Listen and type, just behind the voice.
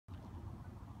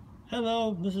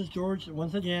Hello, this is George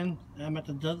once again. I'm at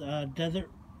the Desert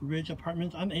Ridge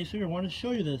Apartments on Acer. I want to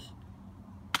show you this.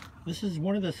 This is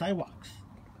one of the sidewalks.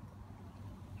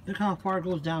 Look how far it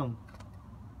goes down.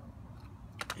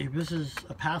 This is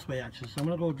a pathway actually, so I'm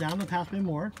going to go down the pathway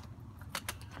more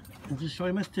and just show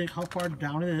you my stick how far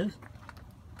down it is.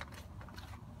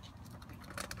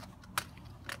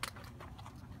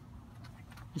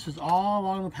 This is all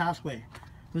along the pathway.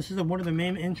 This is one of the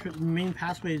main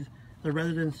pathways the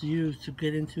residents use to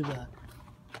get into the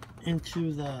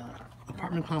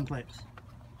apartment complex.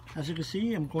 As you can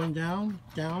see, I'm going down.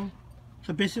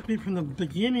 So basically from the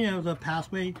beginning of the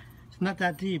pathway, it's not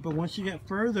that deep, but once you get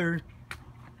further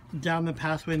down the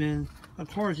pathway, then of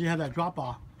course you have that drop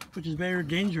off, which is very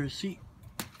dangerous. See,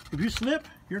 if you slip,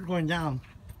 you're going down.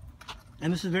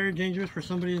 And this is very dangerous for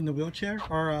somebody in the wheelchair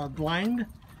or blind,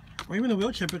 or even the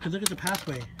wheelchair, because look at the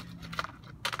pathway.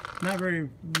 Not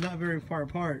very far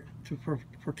apart for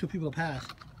two people to pass.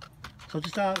 So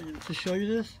just to show you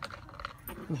this,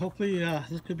 and hopefully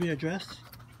this could be addressed.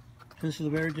 This is a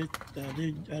very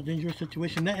dangerous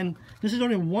situation, and this is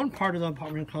only one part of the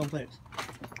apartment complex.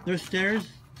 There's stairs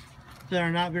that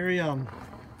are not very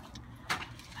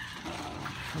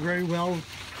well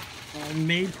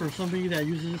made for somebody that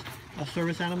uses a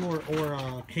service animal or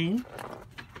a cane.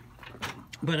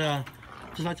 But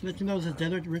just like to let you know, this is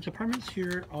Desert Ridge Apartments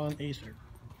here on Acer.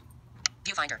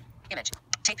 Viewfinder. Image.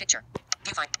 Take picture.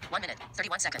 Viewfinder. 1 minute.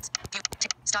 31 seconds.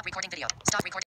 Stop recording video. Stop recording.